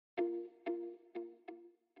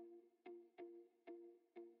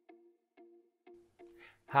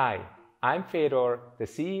Hi, I'm Fedor, the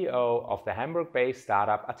CEO of the Hamburg-based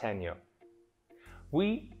startup Attenio.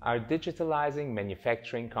 We are digitalizing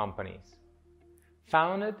manufacturing companies.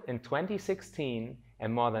 Founded in 2016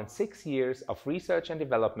 and more than 6 years of research and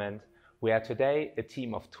development, we are today a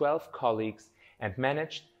team of 12 colleagues and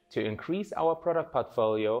managed to increase our product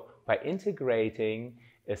portfolio by integrating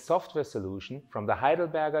a software solution from the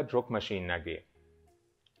Heidelberger Druckmaschinen AG.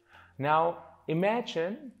 Now,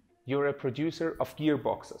 imagine you're a producer of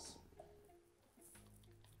gearboxes.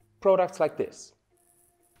 Products like this.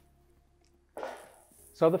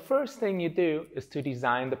 So the first thing you do is to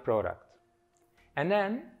design the product. And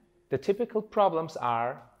then the typical problems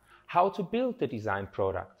are how to build the designed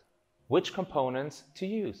product, which components to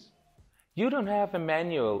use. You don't have a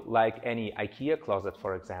manual like any IKEA closet,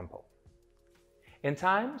 for example. In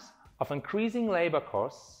times of increasing labor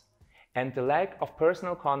costs and the lack of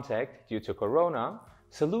personal contact due to Corona,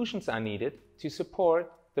 solutions are needed to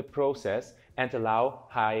support the process and allow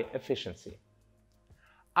high efficiency.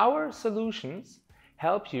 Our solutions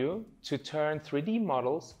help you to turn 3D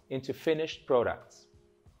models into finished products.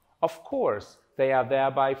 Of course, they are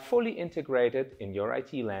thereby fully integrated in your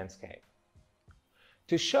IT landscape.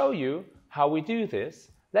 To show you how we do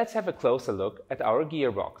this, let's have a closer look at our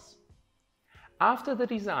gearbox. After the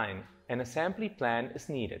design, an assembly plan is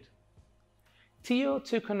needed. TIO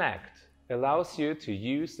to Connect allows you to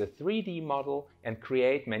use the 3D model and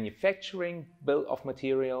create manufacturing bill of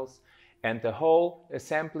materials, and the whole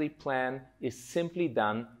assembly plan is simply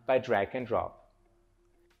done by drag and drop.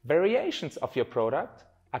 Variations of your product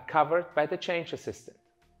are covered by the Change Assistant.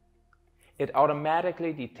 It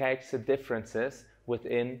automatically detects the differences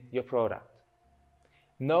within your product.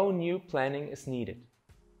 No new planning is needed.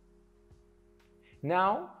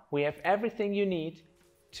 Now we have everything you need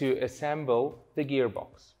to assemble the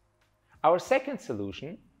gearbox. Our second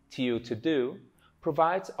solution, TIO To Do,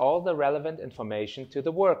 provides all the relevant information to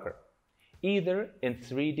the worker, either in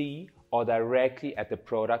 3D or directly at the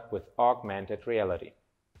product with augmented reality.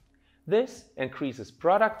 This increases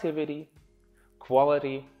productivity,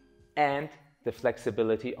 quality, and the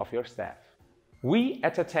flexibility of your staff. We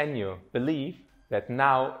at Attenio believe that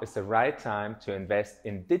now is the right time to invest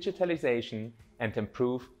in digitalization and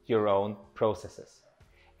improve your own processes.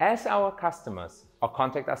 Ask our customers or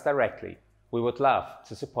contact us directly. We would love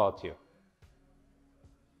to support you.